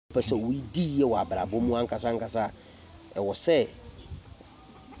Pese we di wa brabo mu ankasa e wo se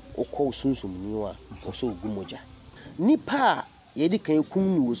okọ sunsum ni wa wo so ogumoja nipa ye di kan kum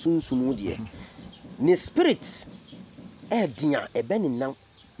ni wo sunsum de ni spirit e dia e be ni nam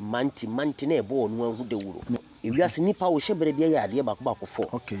manti na e bo onu ahu de wuro ewiase nipa wo hyebere bia ya ade bako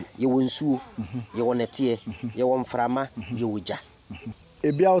fo ye wo nsuo ye wo nete ye wo mframa ye wo ja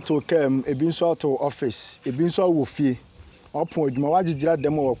ebi auto kem ebi nso auto office ebi nso wo fie opon adwuma wagigira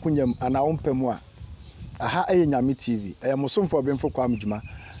dem wo kunyam ana wo mpam a aha nyame TV musomfo bemfo kwa adwuma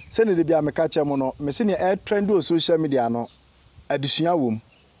se ne de bia meka chemo no me se ne trend o social media no adesua wom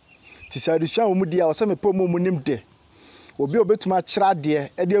ti se adesua wom dia wo se me pom mu nim de obi obetuma kira de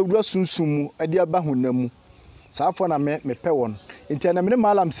e de awura sunsum mu e de aba honamu saafo na me pe won nti na me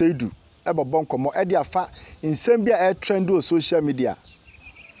malam seidu e bobon komo e de afa nsem bia trend o social media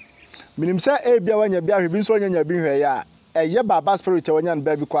minim se e bia wanya bia hwebi nso nya bi hwe ya eye Baaba Spirit wanya no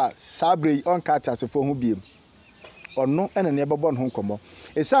ba bi kwa sabre on kata asefo ho biem ono ene ne bobon ho komo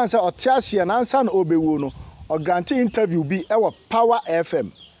esan se otiasie na ansa na obewu no o grant interview bi e wo Power FM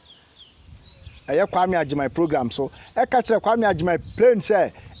eye Kwame Agimai program so e ka kire Kwame Agimai plain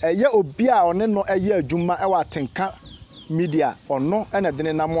se eye obi a one no eye adwuma e wa tenka media ono ene de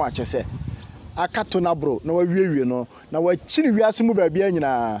ne namo ache se akato na bro na wa wiewie no na wa chiri wiase mu ba bia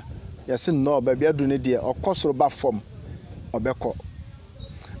nyina yesi no ba bia du ne de okosoro ba fom obeko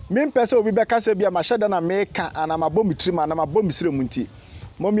min pese obi beka se bia ma hyeda na meka ana mabom trima na mabom sire munti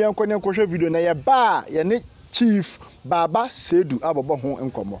momi enkonye nkohwe video na ye ba ye ne chief Baaba Sedu abobo ho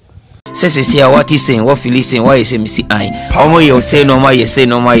enkomo say what is saying what feel saying why you say me see I omo you say no ma you say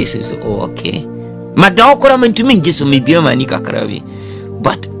no ma you say so oh okay madam okora me to me jesu me bia mani kakra bi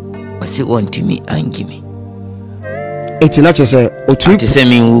but what you want to me and give me it's not just otu to say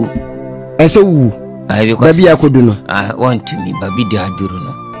me wu ese wu baby akodu no want to me baby de aduru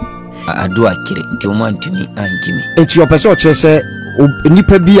no adu akire nti o want to me and give me it's your person to say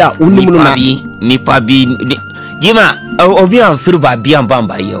nipa bi a unim no na nipa bi gima obi an firu ba bi an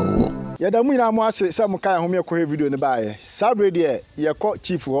bamba ye wo yeda mu ina mo ase se mo kan ho me ko video ne baaye sabre de ye ko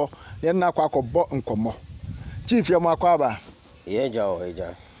chief ho ye na akwa akobbo nkomo chief ye mo akwa ba ye ja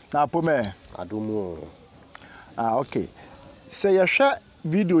na pome adumu okay se ye hwe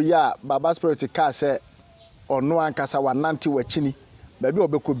video ya Baaba Spirit ka se ono ankasa wanante wachini ba bi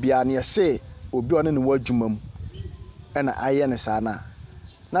obekọ bia na ye se obi one ne wadwumam ena aye ne sana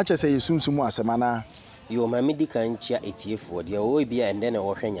na che se yesunsumu asemana yo ma medical nchia etiefo de o bia ende na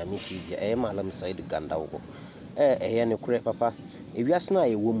wo hwe nyame TV e malam side ganda wo ye ne kure papa ewiase na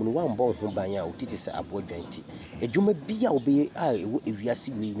ye wo mu no wambon ho ban a otiti se abodwanti edwuma bia obe a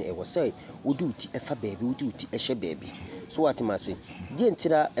ewiase wi na e wo se oduti efa baabi oduti ehye baabi so atimase die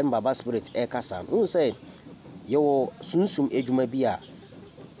ntira Baaba Spirit kasa no se ye wo sunsum edwuma bia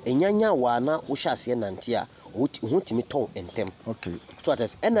enyanya wa na wo hyase nante a hotimi ton entem okay so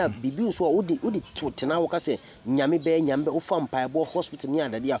that ena bibi nso odi tena wo ka se nyame be wo fa mpaebo hospital ni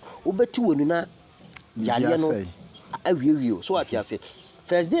adade a wo beti wonu na yale no awiewio so what you say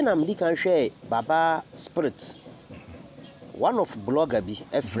first day na mdi kan hwe Baaba Spirit one of blogger bi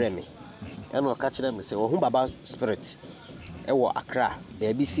efreme eno ka kire me se wo hu Baaba Spirit e wo Accra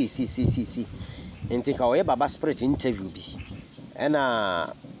baby see enti ka wo ye Baaba Spirit interview bi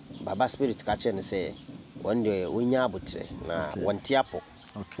ena Baaba Spirit ka kire ne se one day wonya abutre na wantiapo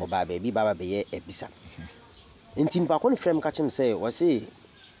o ba baby baba be ye ebisa enti mpa ko ne frame ka kire me se wo se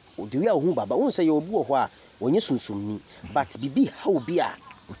odiwi a hu baba won se ye obi wo ho a wonye sunsumni but bibi ha obi a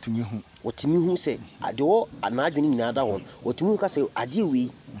otimi hu se ade wo anadwene nyina da won otimi ka se ade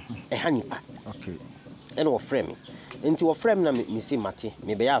wi e ha nipa okay ene wo frame enti wo frame na me se mate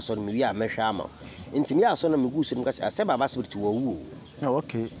me be ya aso no me wi a mehwa ama enti me ya aso no me gu so no ka se ase Baaba Spirit wo wu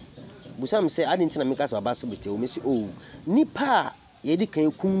okay busam se ade ntina me ka se Baaba Spirit wo me se oh nipa ye di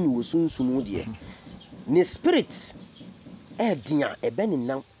kan kum ni wo sunsum de ni spirit e dia e be ni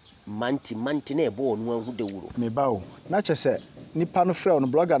nam manti na ebo onu ahu de wuro me bawo na che se nipa no frɛ no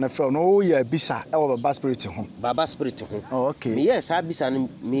blogger no frɛ no o ya bisa e wo Baaba Spirit ho Baaba Spirit ho oh okay me yes abisa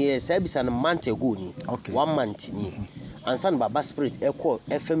no month ago ni okay 1 month ni ansan Baaba Spirit e call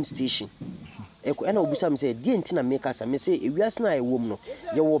FM station e ko ena obisa me se die ntina me kasa me se ewiase na ye wom no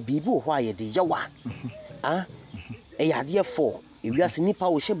ye wo bibi ho a ye de yawa e yade for ewiase nipa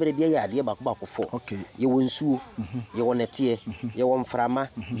wo hyebere bia ya ade bako fo okay ye wo nsuo ye wo nete ye wo mframa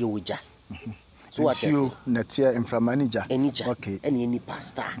ye wo ja so what you say nete mframa ni ja okay eni nipa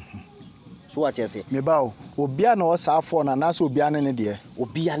star so what you say me bawo obia na o saafo na na so obia ne de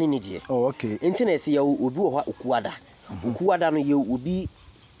obia ne de oh okay enti na se ye obi wo ha okuwada no ye obi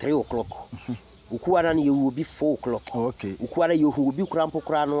 3 o'clock ukuara no you will be 4 o'clock okay ukuara you will be krampo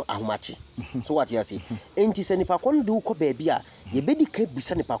kra no ahomache so what you say enti se nipa kon de ukọ baabi a ye bedi ka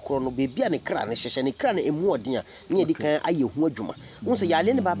bisa nipa kro no baabi a ne kra ne hyehye ne kra ne emu odin a ne edi kan aye hu adwuma wo se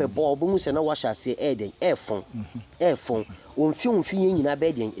yale ne ba be bo obo se na wa hya se eden efon onfi nyina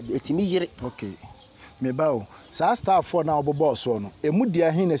be den etimi yire okay me bawo sa staff for na obobo so no emu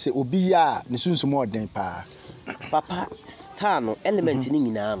dia hin na se obi ya ne sunsum odin pa papa star no element ni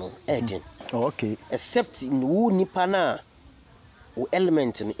nyina no eden okay except wo nipa na o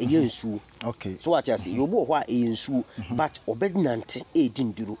element no eyensu okay so what you say you bo ho a eyensu but obedinante edi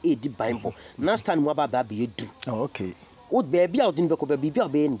nduru edi bible na stand mo baba be edu okay o baby a odin be ko baby a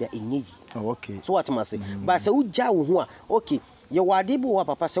be nda enyi okay so what you say but say wo ja wo ho a okay ye wade bo wa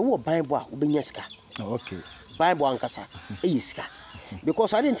papa say wo bible a obenya sika okay bible ankasa eyisika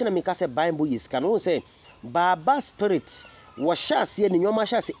because I didn't make us a bible yisika no say Baaba Spirit wo sha se ni nyoma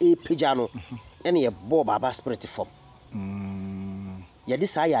sha se pagya no ene ye bo Baaba Spirit form ye di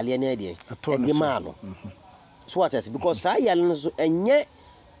sa yale na de eni ma no so what is because sa yale no so enye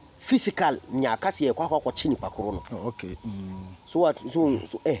physical nya akase ye kwakwa chi nipa koro no okay so what so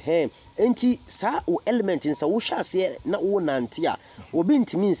enti sa o element nsa wo sha se na wo nante a obi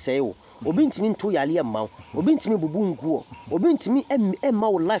ntimi nsɛe wo obi ntimi nto yale emma obi ntimi bubu nguo obi ntimi emma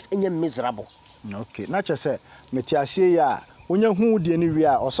wo life enye miserable okay na chese metiasie ya onye hu die ni wi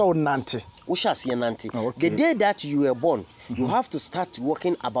a oso nante wo sha se nante the day that you were born you have to start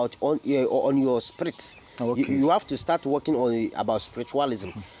working about on your spirit you have to start working on about spiritualism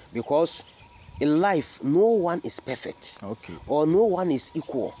because in life no one is perfect or no one is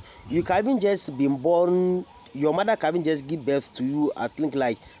equal. You can even just be born, your mother can even just give birth to you, I think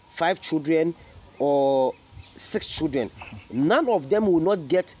like 5 children or 6 children. None of them will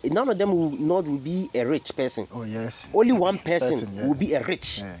be a rich person. Oh yes, only one person will be a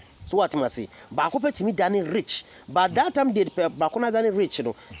rich. So what must say? Bakope timi dane rich. But that time they bakona dane rich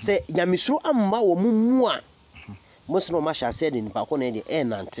no. Say nyamisro amma wo mumu a. Most no masha said in bakona de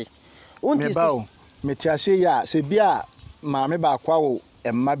nante. Me bawo metiase ya se bia maame ba kwa wo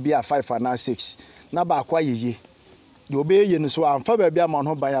emma bia 5 and 6 na ba kwa yeye de obeye no so amfa ba bia ma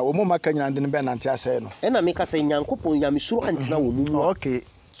no ba ya wo mo maka nyina de ne be nante asɛ no e na me ka sɛ nyankopɔn nyamisro antina wo mumu okay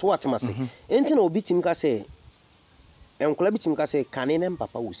so what must say enti na obi tim ka sɛ enkola bi tim ka sɛ kane ne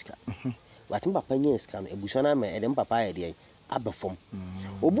papa wo sika watim papa nya sika no ebusa na ma e de papa ya de abafom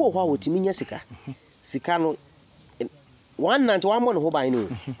obi wo ho a wotimi nya sika no one night one month ho ban no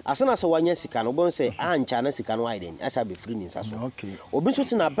asana so wanya sika no bon say ancha na sika no aiden asa be free nsa so okay obi so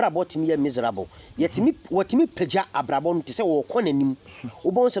tina brabo timi ya miserable yetimi watimi pagya abrabo no te say wo konanim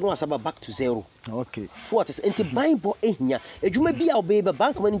obon say no asaba back to zero okay so what is anti bible ehia adwuma bia obebe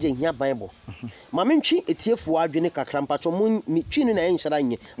bank manager ehia bible ma mentwi etiefo adwene kakra mpacho mu twi no na enhyara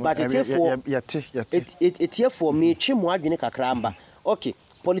nye but etiefo etiefo me twi mu adwene kakra amba okay.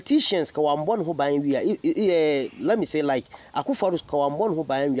 Politicians ka wambon ho ban wi let me say like Akufo ka wambon ho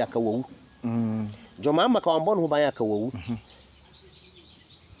ban wi aka wawu Jomama ka wambon ho ban aka wawu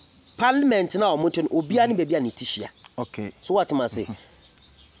Parliament na omoto obia ne bebia ne tishia okay so what must say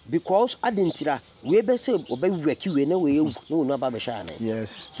because adentira we be say obawiaki we na we ewu no no aba be sha na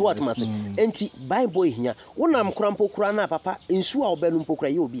yes so what must say enti bible hia wonam krampo kura na papa ensu a obenu mpokura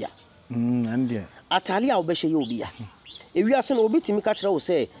ye obia ande atali a obehye ye obia ewi ase na obi timi ka kire wo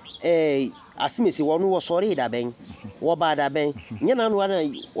se asimesi wono wo sori da ben wo ba da ben nyana no na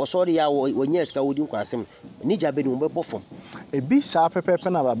wo sori ya wo nya sika wodi nkwa asem ni jabe ni wo be bofom ebi sa pepepe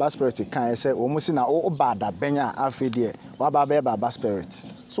na Baaba Spirit kan se wo musi na wo ba da ben a afede wa ba be Baaba Spirit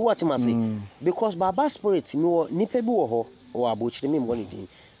so what must say because Baaba Spirit no nipa bi wo ho wo abochire mi mboni din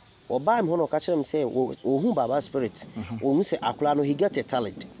wo ba mi ho no ka kire mi se wo hu Baaba Spirit wo hu se akula no he get a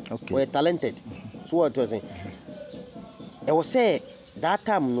talent we talented so what was saying e wo say that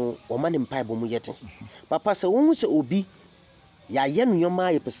time no o man mpaibo mu yete papa se won se obi ya ye no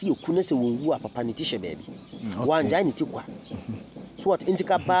yoma ye pese yoku na se wonwu a papa ne tishe baabi wan jai ne tikwa so what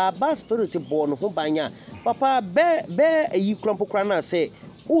intika Baaba Spirit born ho banya papa be eyi krompokra na se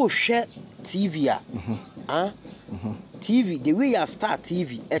wo hwe TV a TV the way you start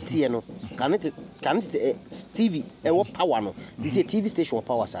TV etie no can it TV e wo power no say TV station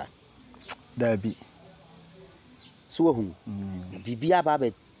power sir dabi so who bibia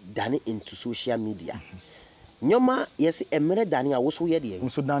babe dane into social media nyoma yes emre dane a wo so ye de wo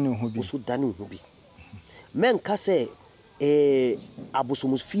so dane ho bi men ka se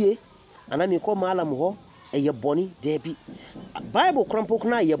abosomus fie anami ko malam ho ye boni debi bible krampok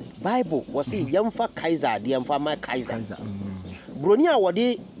na ye bible wo se yemfa kaiser de yemfa ma kaiser broni a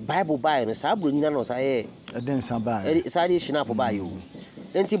wode bible buy no sa broni na no sa eden sa buy sa de shinap buy yo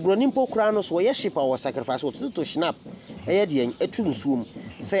enti bronimpo kura no so ye ship or sacrifice to snap e de etu nsuom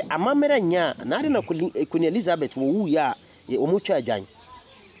se amamere nya na de na Queen Elizabeth wo wu ya omutwa adwan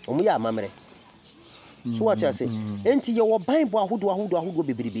omu ya amamere so what you say enti ye wo ban bo ahodo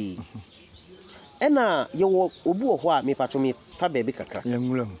bebrebe ena ye wo obu wo ho a me pato me fa baabi kakra ye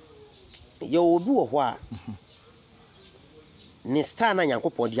nwura ye wo obu wo ho a ni star na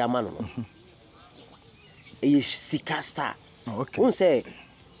Nyankopon di ama no e sika star okay un say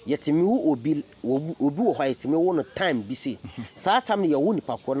yetimi wo obi wo ho yetimi wo no time bi say saa time ye wo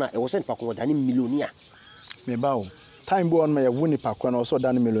nipa ko na e wo se nipa ko dane millionaire me bawo time bo on me ye wo nipa ko na wo so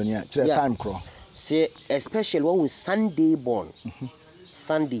dane millionaire kire time kro say especially when Sunday born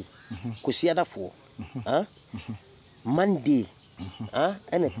Sunday kusiada for Monday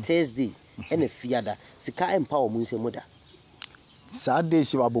and a Thursday and a fiada sika empower mu se muda Saturday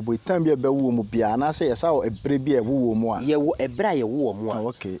si wabobo time bi be wo mu bia na say yesa o ebre bi e wo mu a ye wo ebra ye wo mu a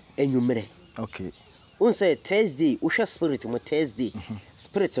okay enwumere okay un say Thursday uhwe spirit mu Thursday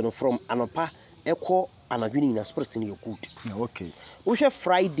spirit no from anopa ekọ anadwini na spirit no good okay uhwe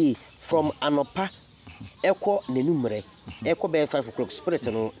Friday from anopa ekọ nenumere ekọ be 5 o'clock spirit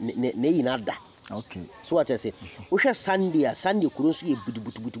no ne yina da okay so what I say uhwe Sunday kuro so ye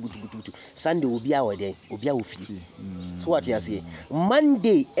butu Sunday obi a wode obi a ofi so what I say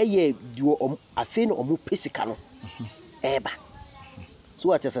Monday eye duo afi no omu pesika no eba so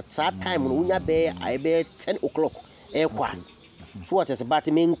what I say that time no unya be 10 o'clock ekwa so what I say but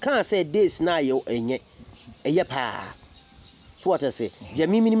me kan say days na ye enye eye pa so what I say je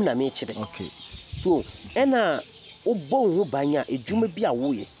minim na me chire okay so ena obon hu banya edwuma bi a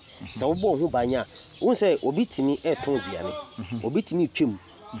wo ye se obon hu banya won say obi timi eton duane obi timi twem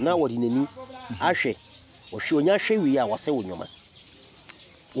na wodi nani ahwe ohwe onya hwe wi a wase wonyoma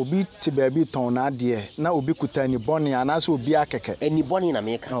obi ti baabi ton na ade na obi kuta ni boni anase obi akeke eni boni na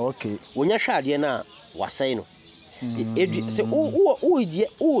meka okay onya hwe ade na wase no se o die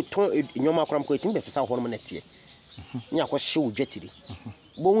o ton nyoma kram ko timi besesa ho no na tie nya ko hwe odwatiri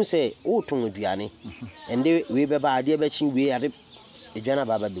bon say o ton duane ende we be ba ade be chin we ade edwana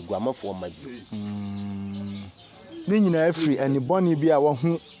baba begu amafo magi ni nyina afri eni boni bi a wo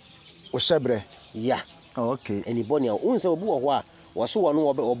hu o hyebre ya okay eni boni a un say obi wo ho a wo so wo no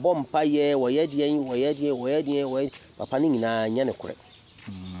obọ mpa ye wo ye de papa ni nyina nya ne kore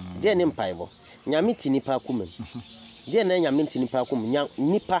de ne mpa bo nyame ti nipa kumam de na nyame ti nipa kumam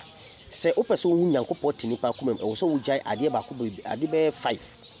nipa se opeso hu Nyankopon ti nipa kumam e wo so wo jai ade ba ko ade be 5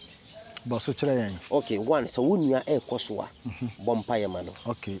 ba so kire yan okay one so wonua e koso a bompa ye ma no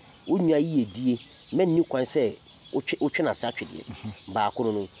okay wonua yi edie menni kwan se otwe na sa atwede ba ko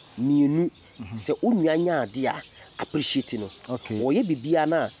no mienu se wonua nya ade a appreciate no okay wo ye bibia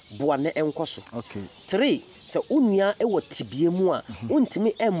na boa na enkoso okay 3 se wonua e wo tibie mu a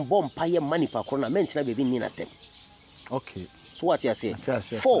wontimi embo mpa ye manipa ko na mentina bebi ni na tem okay so what you say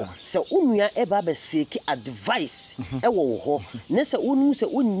 4 se unua e ba be seek advice e wo ho ne se unu se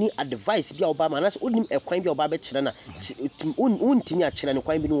unni advice bia oba ma na se unim ekwan bia oba be kire na untimi a kire ne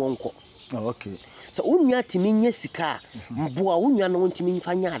kwan bi no wonko okay se unua timi nya sika mboa unua no untimi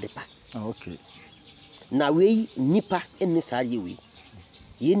nfa nya adepa okay na we nipa enne sare we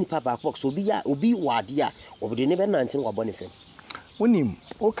ye nipa ba box obi wade a obede ne be 19 wabone fem wonim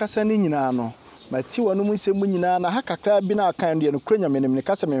o kasa ni nyina no mati wonu mu se mu nyina na ha kakra bi na akan de no kranya menem ne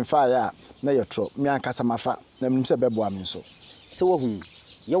kasa memfa ya na yetro me ankasa mafa na menim se bebo am so se wo hu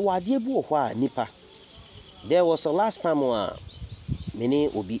ye wade bi wo ho a nipa there was a last time mene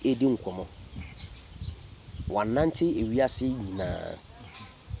obi edi nkomo wananti ewiase nyina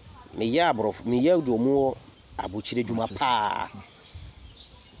me ya abrof me ya do mu abuchire dwuma pa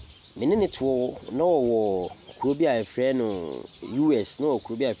mene ne to no wo kurobi a efre no US no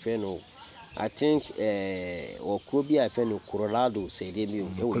kurobi a efre no I think or kurobi a efre no Colorado say dey me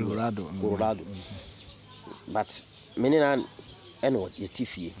Colorado but mene na eno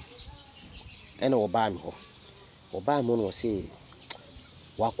yetifie eno oba me no say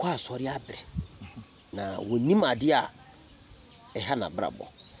wakwa asori abre na wonim ade a eha na brabo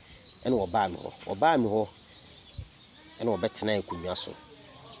eno oba me ho eno obetena ekunwa so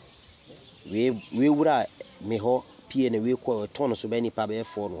we wura me ho pie na we ko ton so be nipa be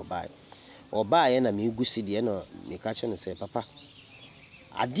 4 no oba ye na me gusi de na me ka che ne se papa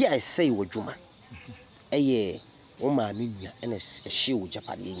ade a sei wodwuma eye wo ma me nua ena hye wo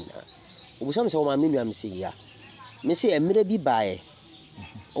japade nyina obusam se wo ma me nua me se ya me se emre bi baaye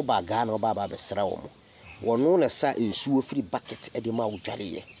oba ga na oba ba be sra wo mo wono na sa ensuo free bucket e de ma wo dware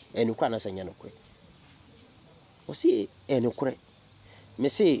ye enu kwa na sanya no kure o si enu kure me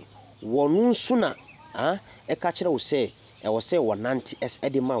se wonu nso na e ka kire wo se was say 190 as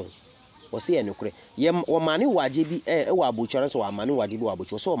Edimau. Was say no cre. Yem or money wajibi wa butcher so money wadibi wa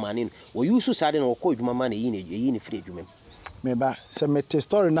butcher so money. Or you so sudden or cold my money in free you. Meba se mete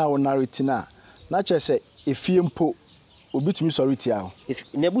story na narrate na. Na che say efie obitumi sorry tia. If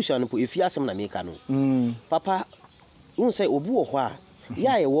nebusha no if you asem na make no. Papa, you say obu wo ho a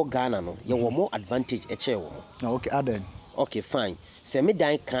ya ye wo Ghana no ye wo more advantage e che wo. Okay, aden. Okay, fine. Say me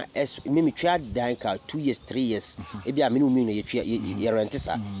dan kan me twa dan ka 2 years 3 years. E bia me no mi no ye twa ye rent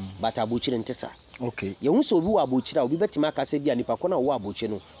sa. But abuchire ntesa. Okay. Ye hu so obi wo abuchire obi betima aka say bia nipa ko na wo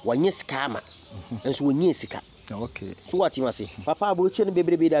abuchire no wanye sika ma. Enso wonye sika. Okay. So what you must say? Papa abuchire no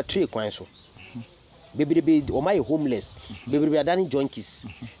bebrebe da tree kwan so. Bebrebe o my homeless. Bebrebe adani junkies.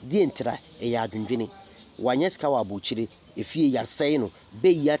 Di entra e ya adwendwene. Wanye sika wo abuchire efie ya say no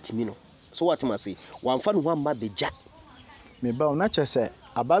be yatimi no. So what you must say? Wan fa no hamba beja. Me ba una chese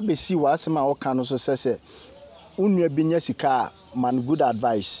ababesi wasema woka no so sese unua binya sika man good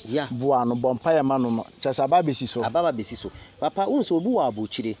advice boa no bompa ya manu no chese ababesi so papa unso obi wa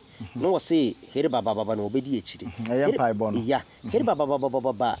abuchire no wo say here baba no obedi echire eye paibo no ya here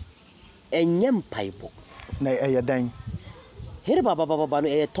baba enye mpaibo na eye dan here baba no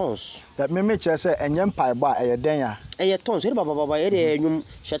eye tons that me chese enye mpaibo a eye dan a eye tons here baba eye enyum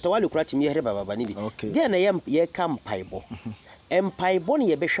shatawale kurati me here baba ni bi dia na ye ka mpaibo empaibo ne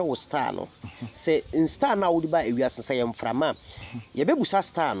ye behwe wo star no se star na wo di ba ewiase se ye mframa ye bebusa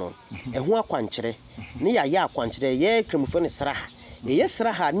star no eho akwankyere ne ya akwankyere ye kremfo ne sraha ye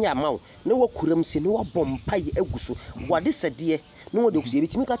sraha ne amaw ne wo kuram se ne wo bompai aguso wade sede ne wo de kuso ye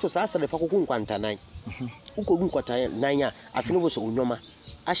bitimi ka to sa asare fa kokko nkwantanan ukogu nkwantanan a afine wo so onwoma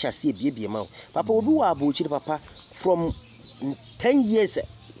asha se biebie maw papa obi wa abuchiri papa from 10 years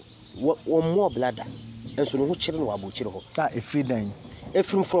or more bladder and so no children wa abuchiri ho free dan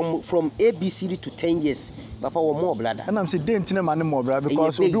from ABCD to 10 years papa or more bladder and I'm say dey ntine ma ne more bladder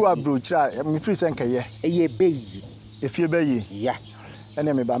because obi wa abuchiri me free sen kaye eye beyi efie beyi ya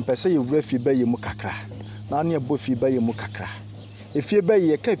ene me ba mpese ye wura fie beyi mu kakra na ne ebo fie beyi mu kakra efie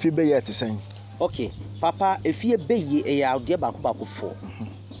beyi ka efie beyi etesen okay papa efie beyi e ya de bako fo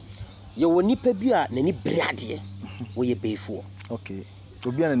ye woni pa bi a nani brade wo ye befo okay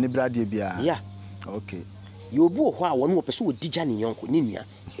obi na ni brade bia ya okay ye obi ho a wonu opese wo digya ne yonko ne nua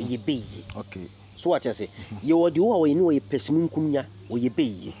e ye beyi okay so what you say ye wodi wo ni wo ye pesimu nkumnya wo ye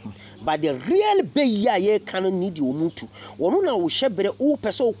beyi but the real beyi a ye kan need wo mutu wonu na wo hyebere wo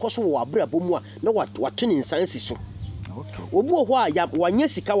pese wo koso wo abrabo mu a na wato ne nsansi so okay obi ho a ya wanya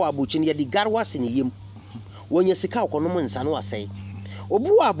sika wa abuchi ne ye di garwa se ne yem wonya sika akonom nsa no asai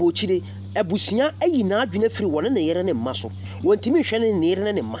obi wa abuchire abusua ayi na adwene firi wona ne yere ne mma so wontimi hwe ne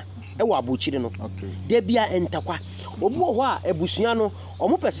yere ne mma e wa abuchire no de bia entakwa obi ho a abusua no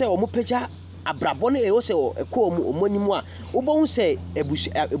omo pese omo peja abrabo ne e wo se ko omonimu a wo se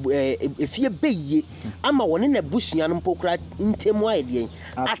efie beye ama wona na abusua no mpokura ntemu aidien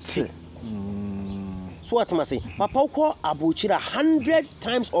ate so what am I say papa ko abuchire 100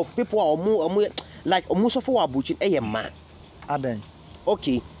 times of people omo like omo so for abuchire e ye ma aden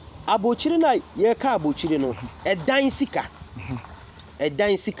okay abuchire na ye ka abuchire no edan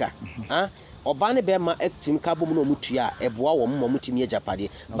sika oba ne be ma actim ka bom no mutua eboa wo mo mutimi agapade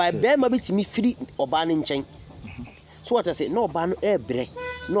by be ma bitimi firi oba ne nchen so what I say no oba no ebre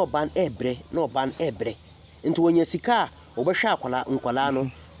no oba no ebre no oba no ebre nti wonya sika obehwa nkwala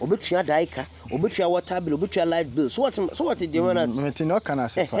no obetua daika obetua water bill obetua light bill so what the one meti no kana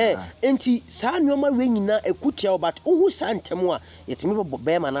se nti saa nyoma we nyina ekutia but ohu saa ntemu a yetimi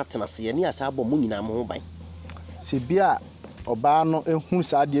be ma na tena se ye ne asa bɔ mo nyina mo ho ban se bia oba no ehu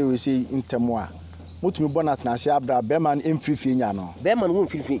saa de we se ntemu a mutumi bɔ na tena se abra be ma no emfirifie nya no be ma no wo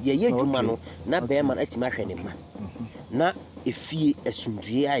mfirifie ye dwuma no na be ma atimi ahwɛ ne ma na efie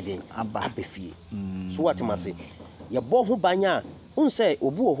asundue aiden abefie so what am I say ye bɔ ho banya unse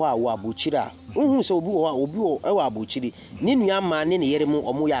obi wo ho a wo abuchiri a unhu se obi wo a obi wo e wo abuchiri ni nua ma ne yere mu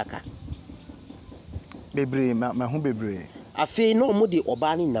omo yaka bebre ma hu bebre afi no omo de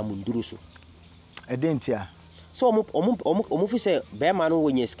oba ne namunduru so edentia so omo fi se be ma no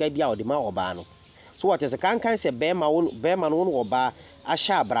wonya sika bia ode ma oba no so what is kan se be ma no oba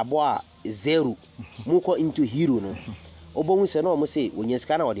ahya abrabo a zero muko into hero no obonwu se no omo se wonya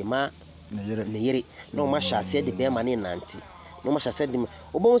sika na ode ma ne yere no ma hya se de be ma ne nanti no ma hya se de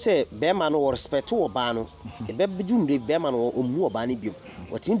obonwu se be ma no respect oba no e be bedumre be ma no omu oba ne biom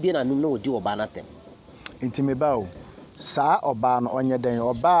otimi bi na no odi oba na tem intime bawo Sa oba no onye den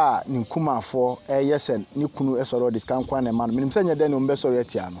oba ni nkumafo yesen ni kunu esoro diskan kwa na ma no minim se nye den no mbe soro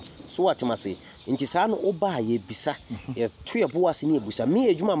atia no so what mase nti sa no oba ye bisa ye to ye bo ase ni ebusa me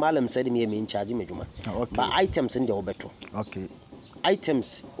adwuma malam said me in charge me adwuma ba items ndi obeto okay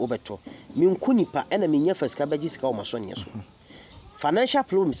items obeto me nkunipa ena me nya first kabaji sika o maso nye so financial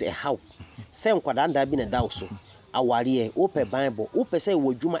problems how se nkwada nda bi na dawo so aware e ope bible ope se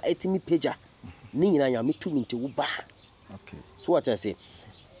wo adwuma etimi pager ni nyina nya me tumi nti wo ba okay so what I say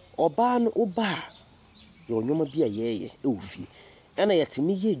oba no oba yo nyoma bia yeye e ofi ena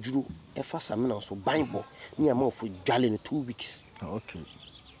yetimi ye djuru e fa samina so bible ni ama ofu dwale no 2 weeks okay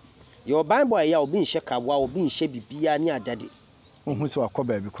yo bible ya obi nhye kabwa obi nhye bibia ni adade ohun se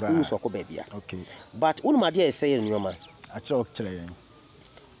wakoba bi kura ohun se wakoba bia okay but unuma de say nyoma akire yen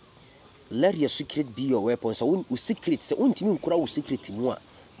let your secret be your weapon so un secret se untimi nkura wo secret mu a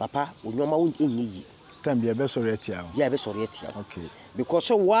papa onyoma wo enye yi time be sorry atia ya be sorry atia okay because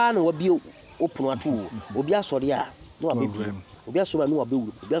so one wo bi open atu obi asori a no abebi obi asori no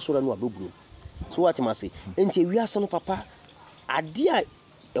abewuru obi asori no abeburu so what must say enti wiase no papa ade a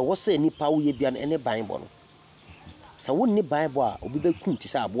e wo se nipa wo ye bia ene bible no sa wo ni bible a obi be kunti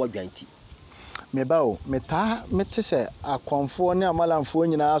sa abo adwanti me ba o meta mete se akonfo ne amalamfo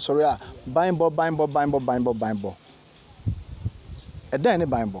nyina asori a bible eda ne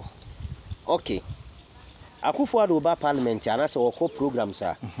bible okay akufo ado ba parliament ana se wo programs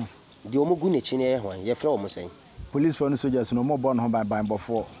a de omugu ne chi ne hwan ye frɛ wo sen police for no soldiers no mo born ho bible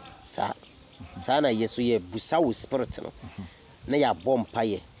for sa na yeso ye busa wo spirit no na ya bompa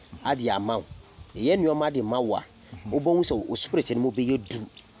ye ade amaw ye nuoma de mawa obon so o spirit no mo be ye du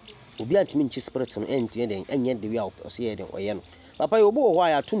obi antimi nchi spirit no enti den enye de wi a o se ye den oye no papa ye obo ho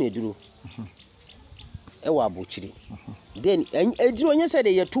ya to na eduro e wa abochiri then eduro onye se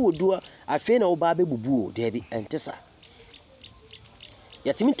de ye to odu afi na oba bebubu o de bi entesa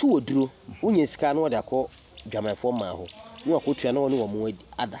yatimi to oduro unye sika no de akọ dwamafo ma ho no akotua na woni wo mo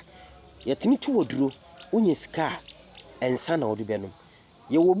ada yatimi to oduro unye sika ensa na odi benom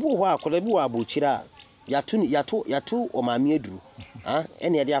ye wobu ho akola bi wa abochira yato o maami aduru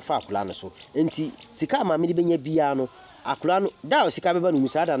ene ye de afa akola no so enti sika maami de benya bia no akola no da sika beba no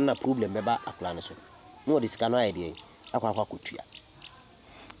musa da na problem beba akola no so no de sika no ayede akwa kotua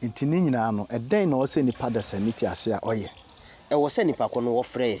enti ni nyina no eden na o se nipa da saniti ase a oye e wo se nipa ko no wo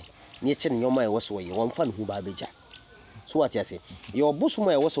frɛ ni eche nyoma e wo so ye won fa no hu ba beja so what you say ye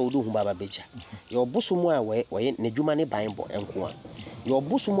obosumo e wo so do hu ba beja ye obosumo a we ne dwuma ne bible enko a ye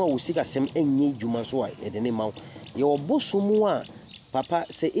obosumo a wo sika sem enye dwuma so a e de ne maw ye obosumo a papa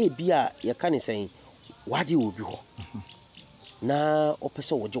se e bia ye ka ne sen wade obi ho na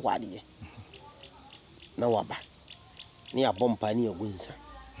opese wo je wade na waba ni abompa ni ogunsa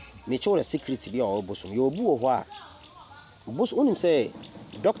me chore secret bia obosumo ye obu ho a boss onim say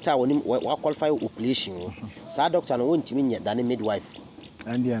doctor wonim wa qualify operation sa doctor no wontimi nya dane midwife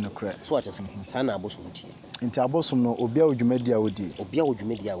and ya no kra so what is sana abosom tie nti abosom no obia odwumadi a wodi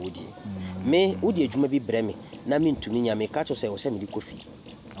me wodi adwuma bi breme na me ntumi nya me ka cho say wo say me di kofi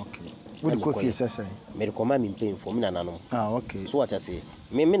okay wodi kofi sese me rekoma me pay for me nananom okay so what I say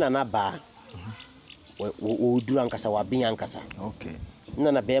me nana ba wo duru ankasa wa bin ankasa okay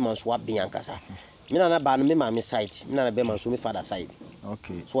nana be man so wa bin ankasa me nana ba no me ma me side me nana be man so me father side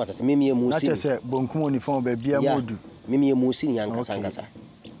okay so what I say me musi na chese bonkum uniform ba bia modu me musi ni ankasa ankasa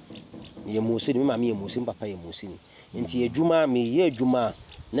ye musi me ma me musi papa ye musi ni nti adwuma me ye adwuma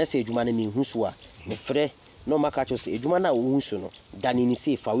na se adwuma na me huso a me frɛ no maka cho se adwuma na wo huso no dani ni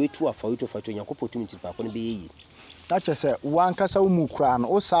se fa wetu yakopotumi ti pa ko no be yi na chese wankasa wo mu kura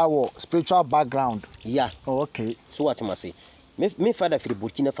no o sa wo spiritual background okay so what I say me father for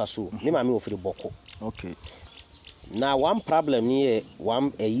Burkina Faso me ma me wo for Boko okay na one problem ni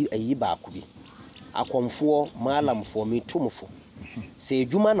one ayi ba ko bi akomfo malamfo me tumfo se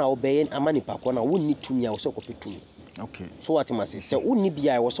adwuma na obeye amani pa ko na wonni tumi a wo se kopetumi okay so what I say se wonni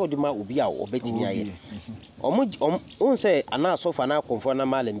bia wo se odi ma obi a obetimi aye on say ana sofa na akomfo na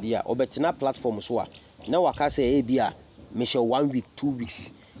malam bia obetina platform so a na waka say e bia me she 1 week 2 weeks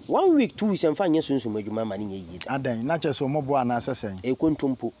 1 week 2 weeks emfa nye sunsun adwuma ma ni yi adan na che so mobo ana asesen e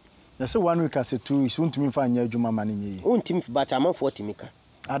kontompo ya se 1 week ase 2 weeks untumi fa nya adwuma ma ni yi untimi but amafo timika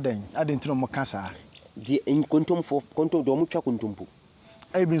adan tino mo kasa di en kontomfo do mo twa kontompo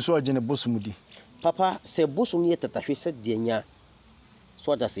ai bin so ogene bosumudi papa se bosum ye tatahwe se de nya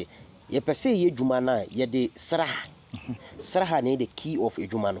so da se ye pese ye adwuma na ye de sraha na the key of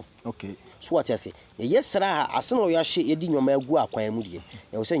adwuma no okay so what I say ye sraha aseno ya hye ye di nwoma agu akwan mu de ye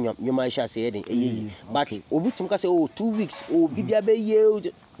wo se nwoma hye ase ye den eyi but obi tum ka se 2 weeks bibia be ye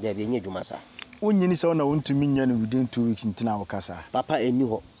de be nya adwuma sa Unyini so na untumi nya no within 2 weeks ntina wokasa. Papa eni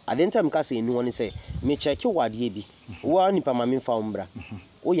ho. Adenta mkasa eni ho ni say me check wade bi. Wo nipa ma me fa umbra.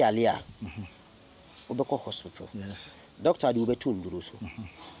 Wo yale a. Wo be hospital. Yes. Doctor di obetu nduro so.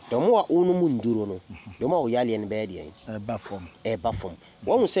 Domo wa onu mu nduro no. Domo wo yale en be de en. Ba form.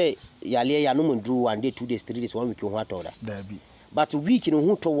 Won say yale ya no mu nduro 1 day 2 days 3 days 1 week ho atoda. There be. But week no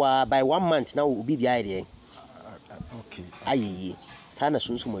ho to wa by 1 month now obi bia de. Okay. Ayi. Sana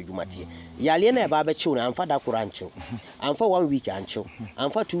sunsu adwumate. Yale na ba be chiw na amfa da kura anchiw. Amfa 1 week anchiw.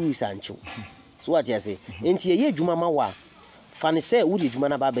 Amfa 2 weeks anchiw. So what you say? Enti ye adwuma ma wa. Fane say wudi adwuma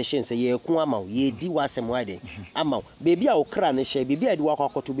na ba be hye nse ye ku ama ye di wasem wade. Ama bebi a okra ne hye, bebi a di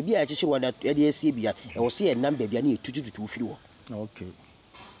wakwakoto, bebi a chichiri wada e de asie bia. E wo se ye nam bebi a na etututu firi wo. Okay.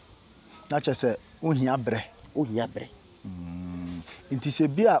 Na che say ohia bre. Ohia bre. Enti se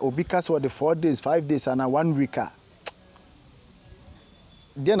bia obi ka so the 4 days, 5 days and 1 week a.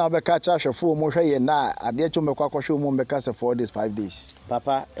 Dia na be ka cha hwefo mo hwe ye na ade echo me kwakwohwe mo be ka se 4 days 5 days.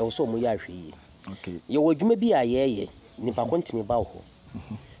 Papa e wo so mo ya hwe yi. Okay. Ye wo adwuma bi a ye nipa kontimi ba ho.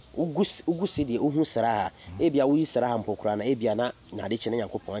 Ugusi de ohu sra ebia wo yi sra ha mpokura na ebia na ade chene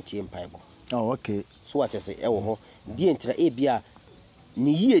yakopon atie mpaebo. Oh, okay. So what you say e wo ho die ntra ebia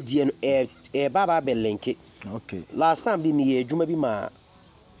ni yie die no baba belenke. Okay. Last time bi mi ye adwuma bi ma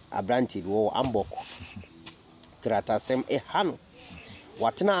abranti bi wo ambok. Krata sem hano.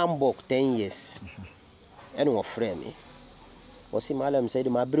 Watena ambok 10 years. Eno wo frɛ me. Wosi malam said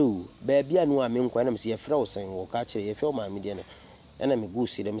ma bro, baby anu a me nkwa na me se ye frɛ wo sen wo ka kire ye fɛ ma me de no. Ena me go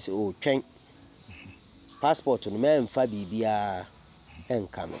si dem se o twɛn. Passport no me mfa bibia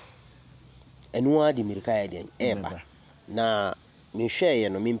enka no. Enu adi mirika ya den eba. Na me hwɛ ye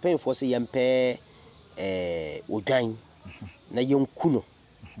no me mpanfo se ye mpɛ odwan na yenku no.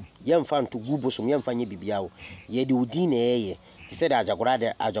 Yemfa nto gubosom yemfa nye bibia wo. Ye de odi na eye. Ti se da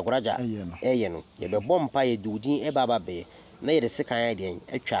ajagoraja eye no. Ye be bompa ye de odi e baba be. Na ye de sekan ya den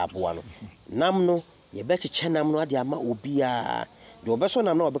atwa aboa no. Nam no ye be cheche nam no ade ama obia. De obeso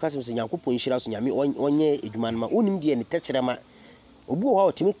nam na obeka se Nyankopon hira so nyame onye edwuma no ma onim de ne tekyerema. Obi wo ha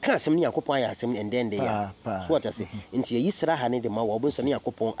otimi ka asem ne Nyankopon ya asem endende ya. So what I say nti ye yisra ha ne de ma wo obunso ne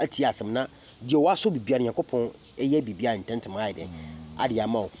Nyankopon ati asem na de waso bibia ne Nyankopon eye bibia intentema ide. Ade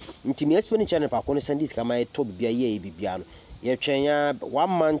ama nti me expenditure ne pa ko ne sandis kama e to bibia ye bibia no ye twen ya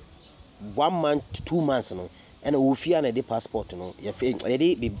 1 month to 2 months no ena wo fia na de passport no ye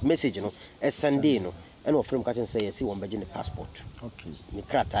de message no e Sunday no ena wo frame catch say yes won beje ne passport. Okay. Ni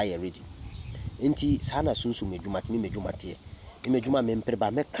krata ye ready nti sana sunsu medwuma te medwumate e medwuma me mpre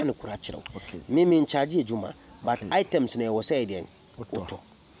ba me ka ne kura kire. Okay. Me in charge edwuma but items na e wo say den oto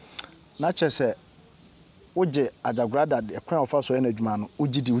na che say oje ajagrada ekwan ofa so na adwuma no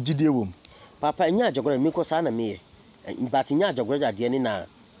ugidi ewom. Papa nya ajagrada mi ko sa na me but nya ajagrada de ni na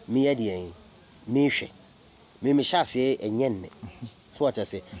me ye de me hwe me hyase enyen ne. So what I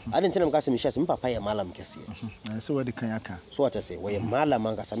say I didn't tell him me hyase me papa ye malam kese. So what kan aka. So what I say we malam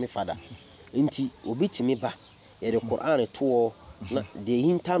an kasa me fada nti obi timi ba ye de Quran to na de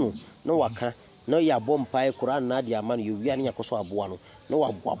hintano na waka na ya bompa Quran na de ama no yo wi an yakoso aboa no na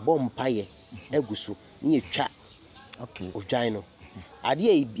wa bompa ye egusu ni etwa. Okay. Odwan no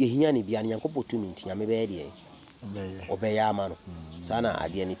ade ehia ne bia ne Nyankopon tumi nti nyame be de obeya ama no sana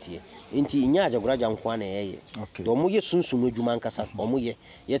ade ne tie nti nya ajagoraja nkwa na yeye. Do mo ye sunsun adwuma nkasa o mo ye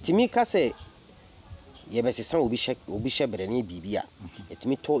yetimi kase ye besesa obi hye bere ne bibia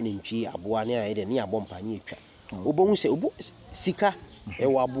yetimi to ne ntwi aboa ne aye de ne abompa ne etwa obohu se obo sika e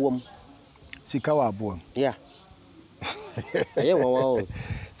wa aboam sika wa aboam yeah. Ye wo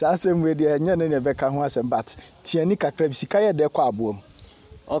Asem we de nya ne be ka ho asem but tiani kakra bi sika ye de kwa aboam.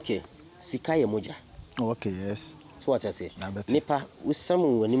 Okay, sika ye moja. Okay, yes. So what I say nipa usam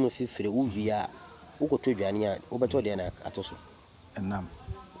woni mu fifire wo bia wo koto dwane a wo beto de na atoso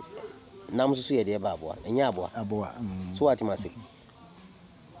nam so ye de ba aboa enya aboa. So what I say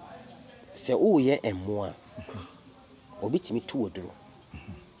se wo ye emmoa obi timi tu oduro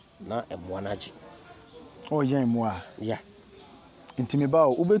na emmoa na agi o ye emmoa ya intimi ba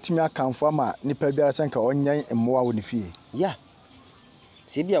o betumi akanfo ama nipa biara senka onyan emmoa wo ne fie ya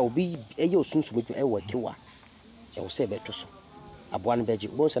se bia obi eye osunsu betu e wakewa e wo se beto so aboa no beji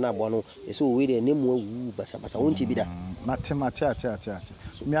bo se na aboa no e so we de nemu awu basa wonti bi da mate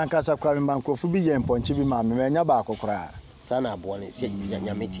mi ankasa kwa mi bankofo bi ye mponche bi ma me nya ba akokora sana aboa no se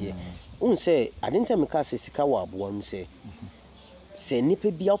nyametie un se adenta me ka se sika wa aboa no se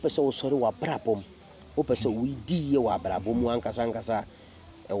nipa bia opese wo sori wa brabom opese we di ye wa brabom ankasa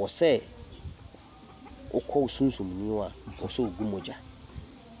e wo se okọ sunsun ni wa o so gumoja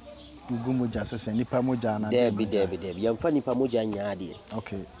sese nipa moja na debi yamfa nipa moja nya ade.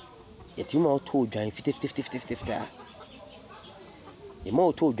 Okay. Yetima auto dwan 50 Yema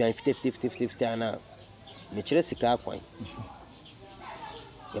auto dwan 50 na me kire sika akwan.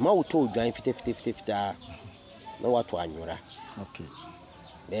 Yema auto dwan 50 na watu anwura. Okay.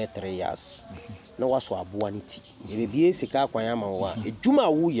 Be 3 years. Na waso aboa ni ti. Ye bie sika akwan ama wo a edwuma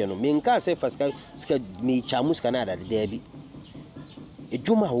wo ye no me nka se fasika sika me chamu sika na adade da bi.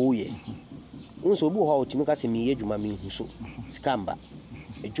 Edwuma wo ye. Unso obu ho otimi ka se me ye edwuma me huso. Sika mba.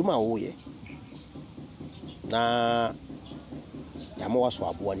 Edwuma wo ye. Na ya mo waso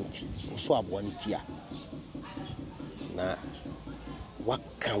aboa ni ti. So aboa ni ti a. Na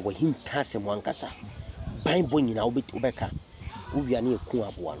waka wo hinta se mo ankasa. Bible nyina obeka. Uwia ne eku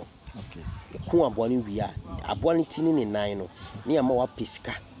aboa no. Okay. Eku aboa ne wia. Aboa ne ti ne nan no. Ne ya ma wa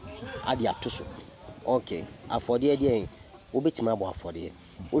pesika. Ade atoso. Okay. Afode de obetima abo afode.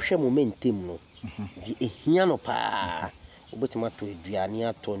 Wo hwe momentum no. Di ehia no pa. Obetima to eduane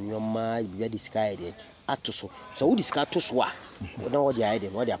ato nyoma bia di sky de atoso. So wo di sika atoso a. Wo na wo di aide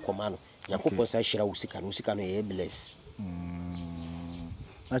no di akoma no. Yakopɔ sa hira wo sika no e bless.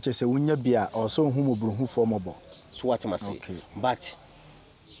 Na che se wunya bia o so hu mobruhu form obo. So what am I say? Okay. But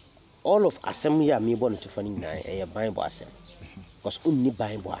all of assembly me born to funny na e Bible asem. Because unni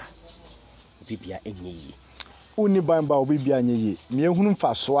Bible bibia enye yi. Unni Bible bibia enye yi. Me ehunu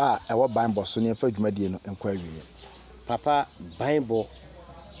mfa so a e wo Bible so ne fa dwumadie no enkwa wiye. Papa Bible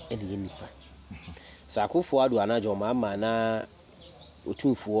ene nipa. Sakofo adu anajo mama na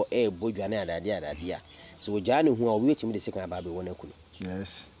otumfo e bodwane adade a. So ojane hu a we timi de second aba be wona kunu.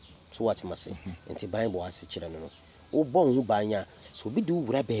 Yes. So what must say? Enti Bible ase kire no. Wo bon hu banya so bi du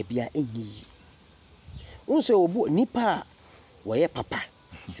wura ba bia enyi. Unso obu nipa wo ye papa.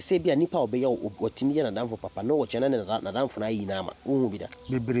 Ti se bia nipa obe ye otimi ye na danfo papa no wo chena na danfo na yi na ama. Wo hu bi da.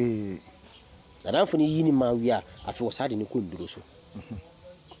 Bebre. Na danfo ni yi ni ma wi a afi wo sade ni konduro so.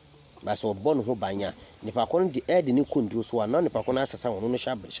 Ba so bon hu banya nipa kon di edi ni konduro so na nipa kon asasa wono no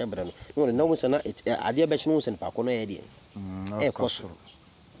shabre no. No na wo se na ade be chino wo se nipa kon no ye de. Koso.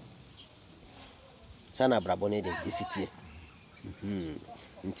 Sana brabone de esitie.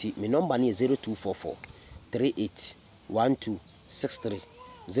 Nti me number ni 0244 381263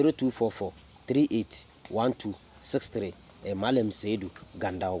 0244 381263 Malam Seidu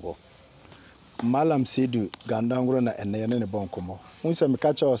Gandaogo. Malam Seidu Gandaogo na ene ne bonkomo. Unse me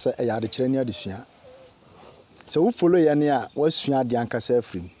ka cha se e yade kire ni adesua. Se wo follow ye ne a wasua de ankasa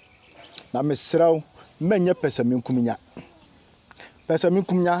afrim. Na me sraw menye pesa menkuminya. Pesa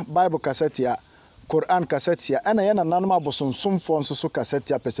menkuminya Bible cassette ya Quran cassette ya ana yana nanoma bosonsomfo nso so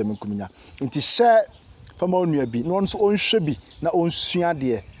cassette ya pesa menkuminya. Nti share fama onua bi no nso onhwe bi na onsua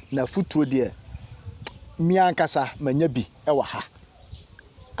de na futuo de mi ankasa manya bi e wa ha.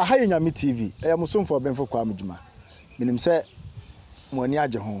 Aha ye Nyame TV e musomfo benfo kwa amdwuma. Minim se mo ani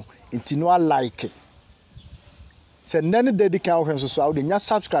age ho nti no like. Se nane dedika wo hwenso so awde nya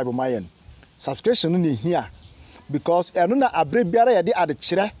subscribe mayen. Subscription no here because eno na abre biara ye de ade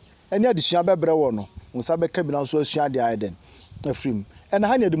kire ene adesua bebre wo no nsa beka bi na so asua de aiden afrim ena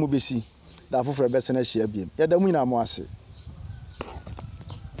ha ne de mo besi da foforo be se na hia biem ye da mu nyina mo ase.